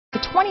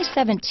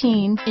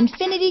2017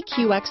 Infiniti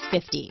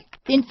QX50.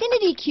 The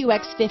Infiniti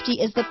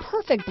QX50 is the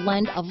perfect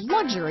blend of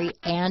luxury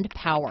and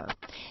power.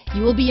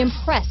 You will be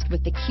impressed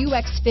with the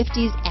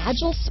QX50's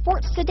agile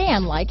sports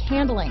sedan-like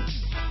handling.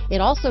 It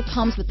also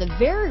comes with a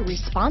very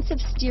responsive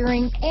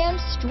steering and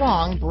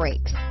strong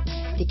brakes.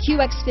 The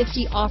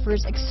QX50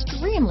 offers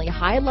extremely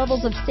high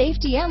levels of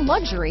safety and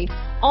luxury,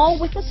 all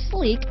with a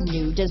sleek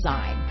new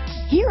design.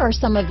 Here are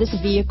some of this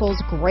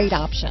vehicle's great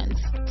options: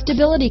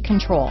 stability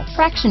control,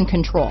 traction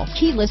control,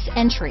 keyless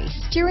entry,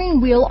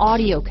 steering wheel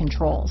audio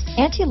controls,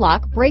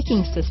 anti-lock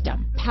braking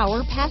system,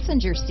 power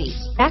passenger seat,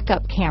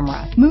 backup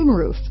camera,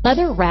 moonroof,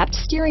 leather-wrapped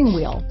steering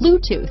wheel,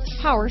 Bluetooth,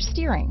 power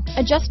steering,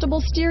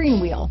 adjustable steering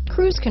wheel,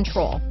 cruise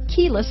control,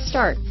 keyless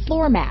start,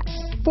 floor mats,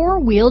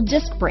 four-wheel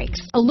disc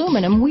brakes,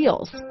 aluminum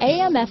wheels,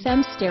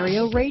 AM/FM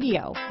stereo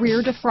radio,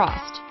 rear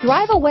defrost.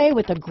 Drive away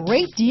with a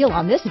great deal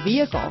on this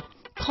vehicle.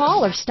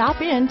 Call or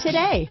stop in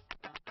today.